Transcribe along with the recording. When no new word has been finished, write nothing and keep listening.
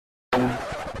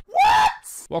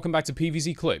Welcome back to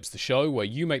PVZ Clips, the show where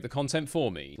you make the content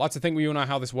for me. I'd like to think we all know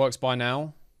how this works by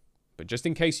now, but just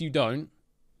in case you don't,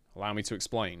 allow me to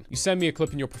explain. You send me a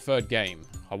clip in your preferred game.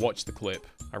 I watch the clip.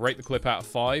 I rate the clip out of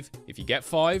 5. If you get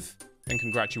 5, then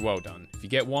congrats, you're well done. If you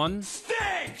get 1,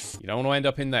 stinks! You don't want to end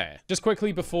up in there. Just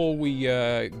quickly before we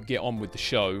get on with the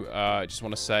show, I just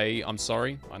want to say I'm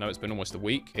sorry. I know it's been almost a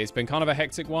week. It's been kind of a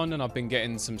hectic one, and I've been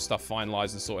getting some stuff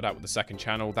finalized and sorted out with the second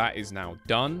channel. That is now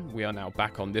done. We are now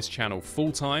back on this channel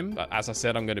full-time. But as I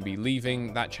said, I'm going to be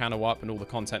leaving that channel up and all the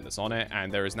content that's on it,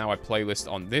 and there is now a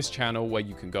playlist on this channel where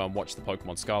you can go and watch the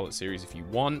Pokemon Scarlet series if you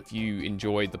want. If you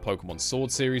enjoyed the Pokemon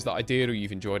Sword series that I did, or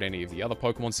you've enjoyed any of the other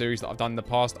Pokemon series that I've done in the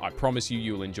past, I promise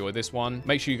you'll enjoy this one.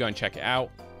 Make sure you go and check it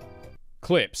out.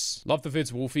 Clips. Love the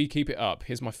vids, Wolfy. Keep it up.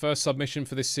 Here's my first submission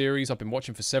for this series. I've been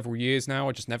watching for several years now.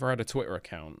 I just never had a Twitter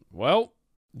account. Well,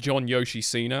 John Yoshi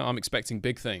Cena, I'm expecting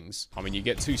big things. I mean, you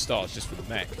get 2 stars just for the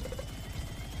mech.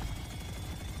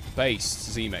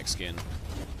 Based Z-Mech skin.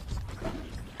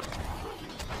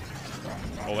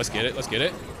 Oh, let's get it. Let's get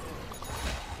it.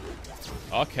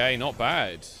 Okay, not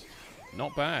bad.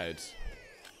 Not bad.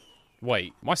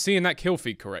 Wait, am I seeing that kill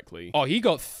feed correctly? Oh, he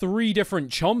got 3 different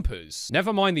chompers.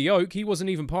 Never mind the oak, he wasn't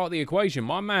even part of the equation.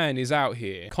 My man is out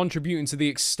here contributing to the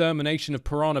extermination of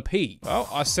Piranha Pete. Well,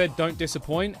 I said don't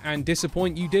disappoint, and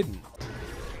disappoint you didn't.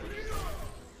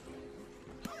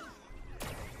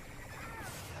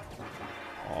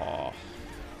 Oh.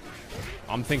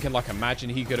 I'm thinking, like, imagine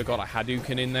he could have got a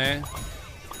Hadouken in there.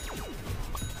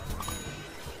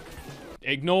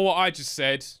 Ignore what I just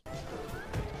said.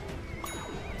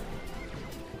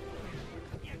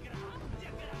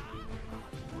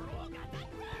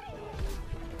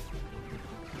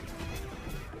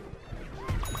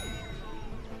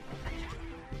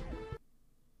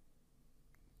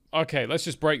 Okay, let's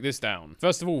just break this down.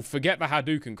 First of all, forget the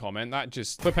Hadouken comment. That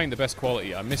just clip ain't the best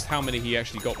quality. I missed how many he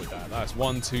actually got with that. That's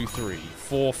 1, 2, 3,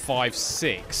 4, 5,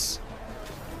 6.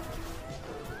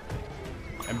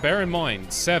 And bear in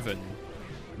mind, 7.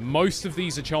 Most of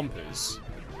these are chompers.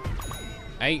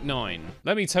 8, 9.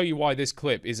 Let me tell you why this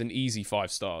clip is an easy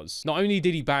 5 stars. Not only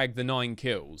did he bag the 9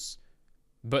 kills,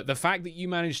 but the fact that you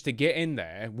managed to get in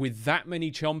there with that many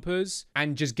chompers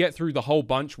and just get through the whole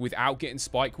bunch without getting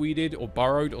spike-weeded or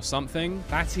burrowed or something,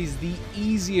 that is the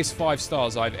easiest 5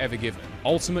 stars I've ever given.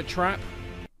 Ultimate Trap,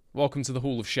 welcome to the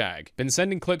Hall of Shag. Been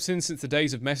sending clips in since the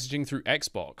days of messaging through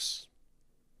Xbox.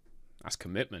 That's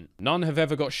commitment. None have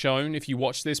ever got shown. If you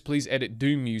watch this, please edit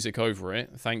Doom music over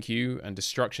it. Thank you. And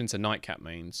destruction to Nightcap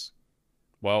mains.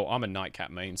 Well, I'm a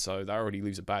Nightcap main, so that already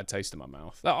leaves a bad taste in my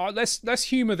mouth. Let's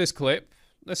humor this clip.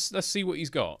 Let's see what he's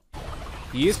got.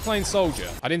 He is playing Soldier.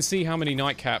 I didn't see how many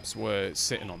Nightcaps were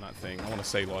sitting on that thing. I want to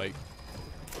say, like,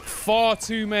 far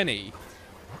too many.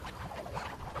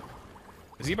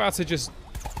 Is he about to just...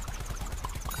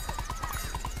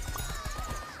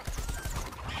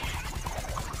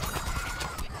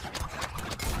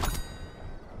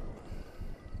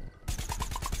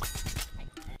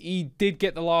 He did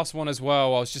get the last one as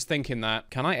well. I was just thinking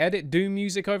that. Can I edit Doom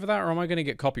music over that, or am I going to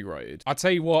get copyrighted? I'll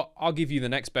tell you what, I'll give you the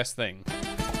next best thing.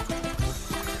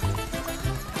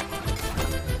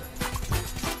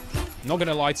 Not going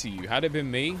to lie to you, had it been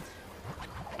me,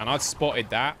 and I'd spotted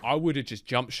that, I would have just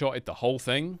jump-shotted the whole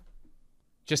thing,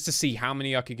 just to see how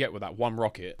many I could get with that one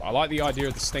rocket. I like the idea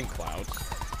of the stink cloud.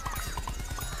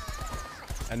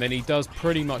 And then he does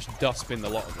pretty much dustbin the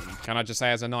lot of them. Can I just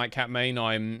say, as a Nightcap main,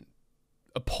 I'm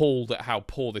appalled at how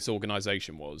poor this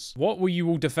organization was. What were you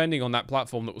all defending on that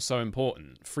platform that was so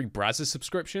important? Free Brazzers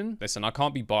subscription? Listen, I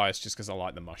can't be biased just because I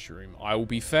like the mushroom. I will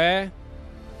be fair.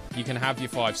 You can have your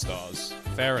 5 stars.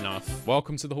 Fair enough.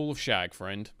 Welcome to the Hall of Shag,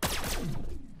 friend.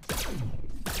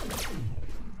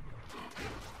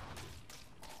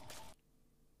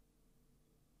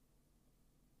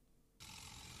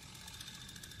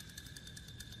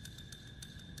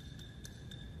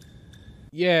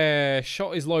 Yeah,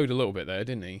 shot his load a little bit there,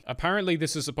 didn't he? Apparently,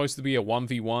 this is supposed to be a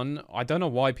 1v1. I don't know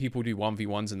why people do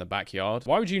 1v1s in the backyard.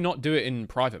 Why would you not do it in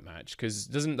private match? Because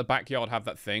doesn't the backyard have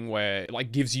that thing where it,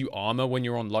 like, gives you armor when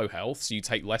you're on low health, so you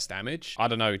take less damage? I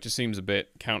don't know, it just seems a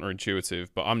bit counterintuitive,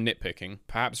 but I'm nitpicking.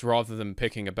 Perhaps rather than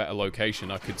picking a better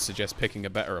location, I could suggest picking a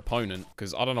better opponent,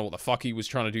 because I don't know what the fuck he was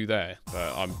trying to do there.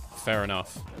 But fair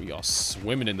enough. We are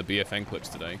swimming in the BFN clips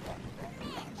today.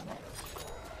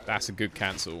 That's a good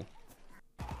cancel.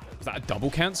 Was that a double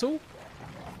cancel?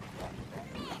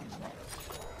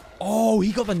 Oh,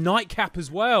 he got the Nightcap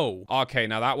as well. Okay,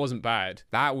 now that wasn't bad.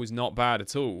 That was not bad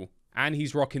at all. And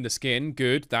he's rocking the skin.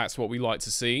 Good, that's what we like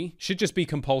to see. Should just be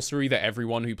compulsory that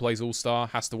everyone who plays All-Star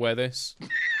has to wear this.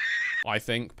 I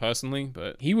think, personally.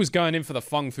 But he was going in for the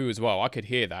Fung Fu as well. I could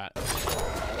hear that.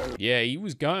 Yeah, he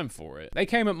was going for it. They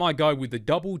came at my guy with the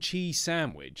double cheese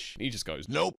sandwich. He just goes,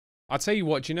 nope. I tell you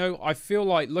what, you know, I feel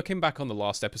like looking back on the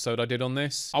last episode I did on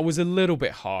this, I was a little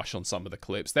bit harsh on some of the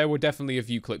clips. There were definitely a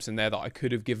few clips in there that I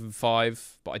could have given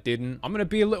 5, but I didn't. I'm going to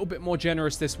be a little bit more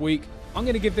generous this week. I'm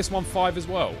going to give this one 5 as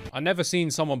well. I've never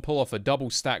seen someone pull off a double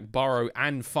stack burrow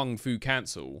and Fung Fu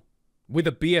cancel with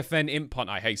a BFN imp punt,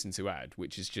 I hasten to add,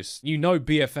 which is just, you know,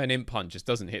 BFN imp punt just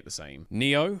doesn't hit the same.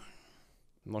 Neo.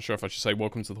 I'm not sure if I should say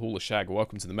welcome to the Hall of Shag or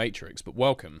welcome to the Matrix, but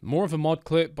welcome. More of a mod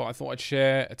clip, but I thought I'd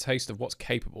share a taste of what's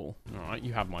capable. All right,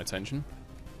 you have my attention.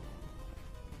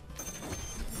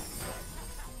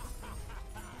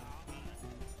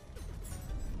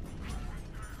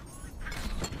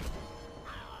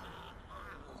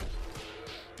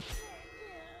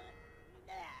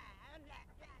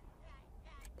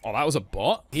 Oh, that was a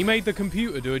bot? He made the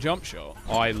computer do a jump shot.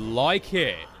 I like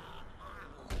it.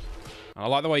 I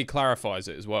like the way he clarifies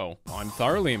it as well. I'm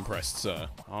thoroughly impressed, sir.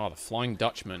 Ah, the Flying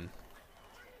Dutchman.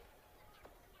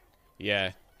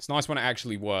 Yeah, it's nice when it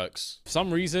actually works. For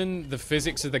some reason, the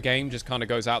physics of the game just kind of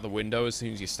goes out the window as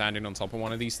soon as you're standing on top of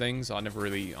one of these things. I never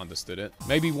really understood it.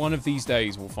 Maybe one of these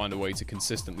days we'll find a way to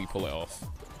consistently pull it off.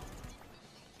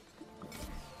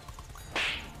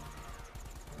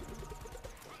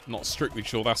 Not strictly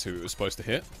sure that's who it was supposed to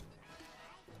hit.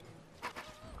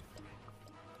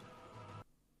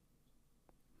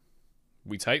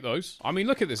 We take those. I mean,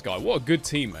 look at this guy. What a good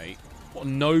teammate. What a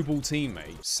noble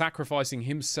teammate. Sacrificing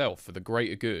himself for the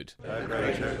greater good. The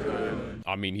greater good.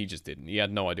 I mean, he just didn't. He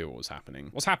had no idea what was happening.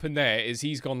 What's happened there is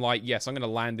he's gone like, yes, I'm going to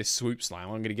land this swoop slam.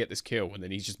 I'm going to get this kill. And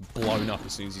then he's just blown up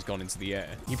as soon as he's gone into the air.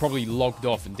 He probably logged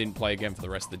off and didn't play again for the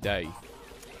rest of the day.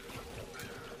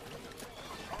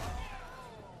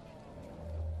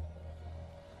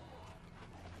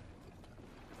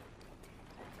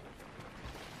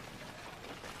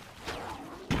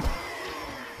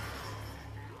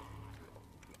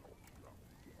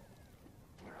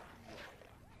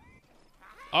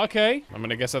 Okay. I'm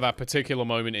gonna guess at that particular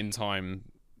moment in time,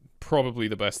 probably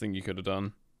the best thing you could have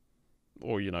done.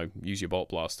 Or, you know, use your bolt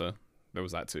blaster. There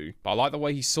was that too. But I like the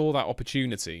way he saw that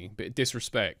opportunity. Bit of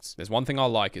disrespect. There's one thing I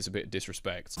like, is a bit of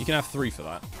disrespect. You can have 3 for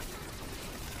that.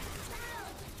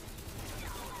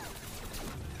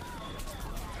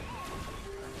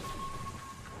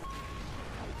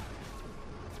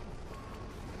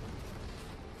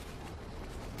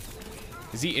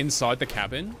 Is he inside the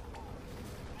cabin?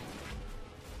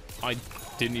 I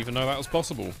didn't even know that was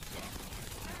possible.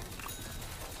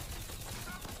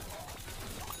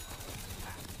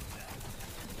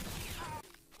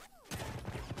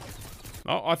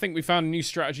 Oh, I think we found a new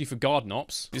strategy for garden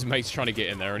ops. His mate's trying to get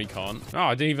in there and he can't. Oh,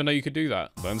 I didn't even know you could do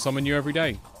that. Learn something new every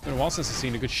day. It's been a while since I've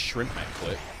seen a good shrimp neck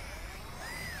clip.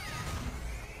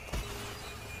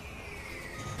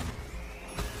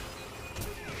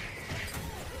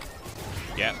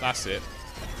 Yeah, that's it.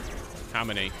 How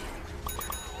many?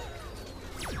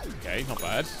 Okay, not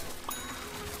bad.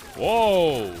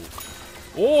 Whoa!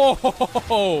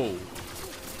 Whoa!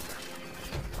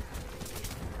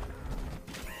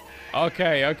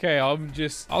 Okay, I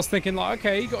was thinking like,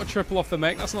 okay, he got a triple off the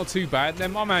mech, that's not too bad.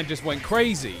 Then my man just went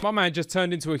crazy. My man just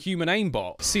turned into a human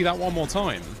aimbot. See that one more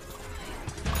time.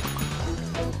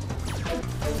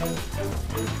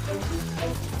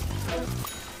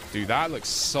 Dude, that looks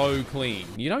so clean.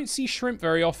 You don't see shrimp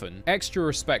very often. Extra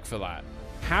respect for that.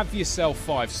 Have yourself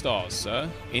 5 stars, sir.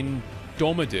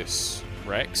 Indomitus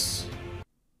Rex.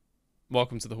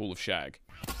 Welcome to the Hall of Shag.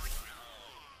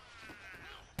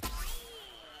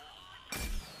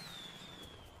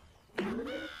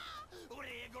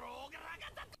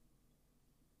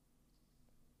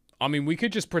 I mean, we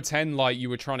could just pretend like you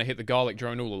were trying to hit the garlic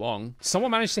drone all along.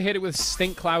 Someone managed to hit it with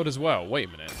stink cloud as well. Wait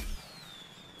a minute.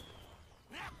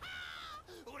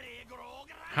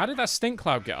 How did that stink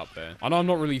cloud get up there? I know I'm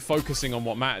not really focusing on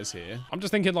what matters here. I'm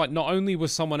just thinking, like, not only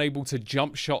was someone able to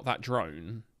jump shot that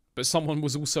drone, but someone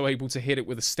was also able to hit it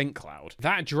with a stink cloud.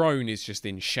 That drone is just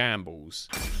in shambles.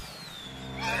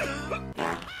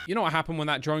 You know what happened when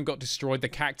that drone got destroyed? The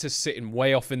cactus sitting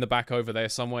way off in the back over there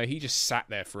somewhere. He just sat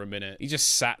there for a minute. He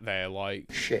just sat there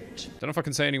like... Shit. Don't know if I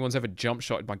can say anyone's ever jump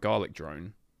shotted my garlic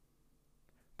drone.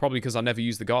 Probably because I never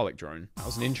used the garlic drone. That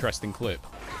was an interesting clip.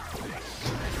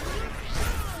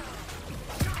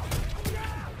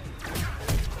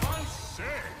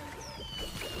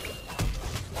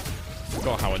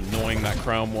 Forgot how annoying that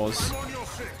crown was.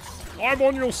 I'm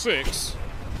on your 6.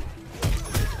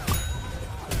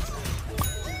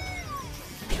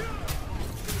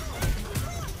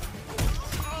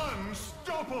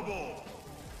 Unstoppable.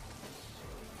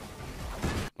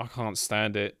 I can't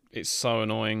stand it. It's so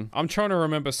annoying. I'm trying to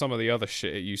remember some of the other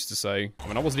shit it used to say. I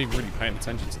mean, I wasn't even really paying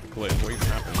attention to the clip. What even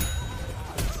happened?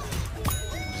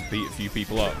 Just beat a few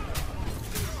people up.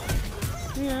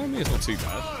 Yeah, I mean, it's not too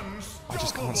bad. I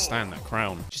just can't stand that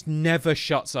crown. Just never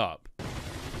shuts up.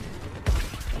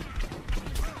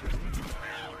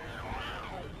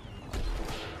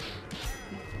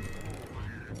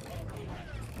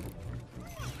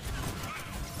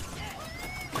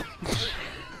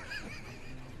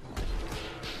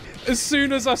 As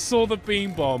soon as I saw the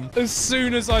beam bomb, as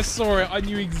soon as I saw it, I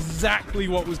knew exactly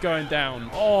what was going down.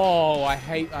 Oh, I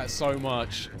hate that so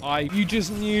much. You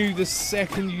just knew the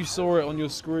second you saw it on your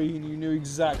screen, you knew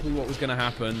exactly what was going to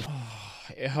happen.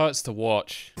 It hurts to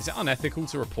watch. Is it unethical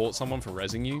to report someone for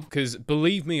rezzing you? Because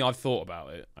believe me, I've thought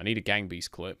about it. I need a Gang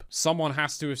Beast clip. Someone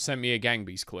has to have sent me a Gang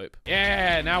Beast clip.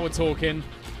 Yeah, now we're talking.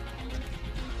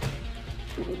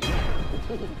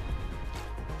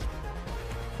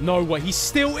 No way, he's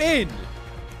still in!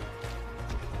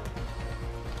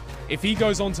 If he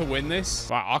goes on to win this,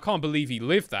 wow, I can't believe he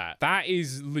lived that. That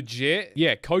is legit.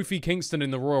 Yeah, Kofi Kingston in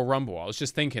the Royal Rumble. I was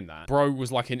just thinking that. Bro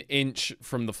was like an inch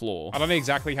from the floor. I don't know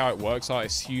exactly how it works. I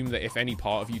assume that if any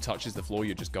part of you touches the floor,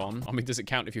 you're just gone. I mean, does it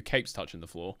count if your cape's touching the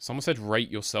floor? Someone said rate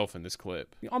yourself in this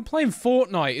clip. I'm playing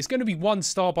Fortnite. It's going to be 1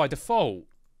 star by default.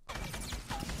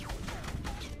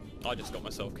 I just got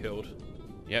myself killed.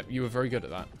 Yep, you were very good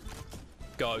at that.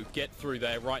 Go, get through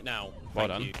there right now. Well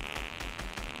done. You.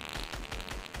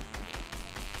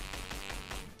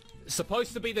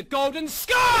 Supposed to be the golden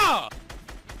scar!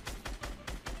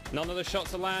 None of the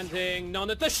shots are landing.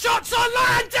 None of the shots are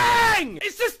landing!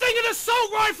 Is this thing an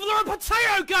assault rifle or a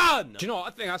potato gun? Do you know what?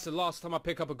 I think that's the last time I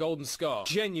pick up a golden scar.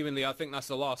 Genuinely, I think that's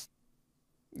the last.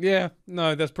 Yeah,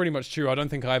 no, that's pretty much true. I don't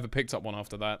think I ever picked up one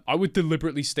after that. I would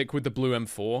deliberately stick with the blue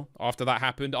M4. After that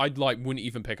happened, wouldn't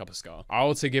even pick up a scar. I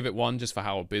would say give it 1 just for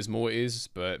how abysmal it is,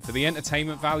 but for the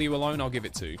entertainment value alone, I'll give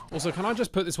it 2. Also, can I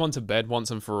just put this one to bed once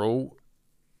and for all?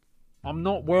 I'm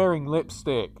not wearing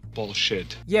lipstick.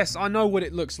 Bullshit. Yes, I know what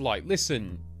it looks like.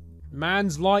 Listen,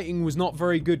 man's lighting was not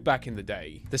very good back in the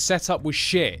day. The setup was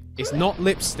shit. It's not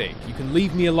lipstick. You can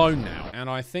leave me alone now. And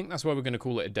I think that's where we're going to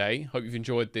call it a day. Hope you've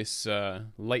enjoyed this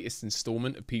latest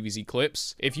installment of PVZ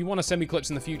Clips. If you want to send me clips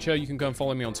in the future, you can go and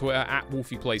follow me on Twitter at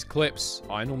Wolfy Playz Clips.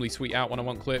 I normally tweet out when I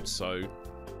want clips, so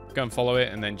go and follow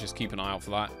it and then just keep an eye out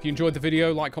for that. If you enjoyed the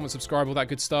video, like, comment, subscribe, all that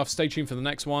good stuff. Stay tuned for the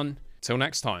next one. Till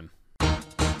next time.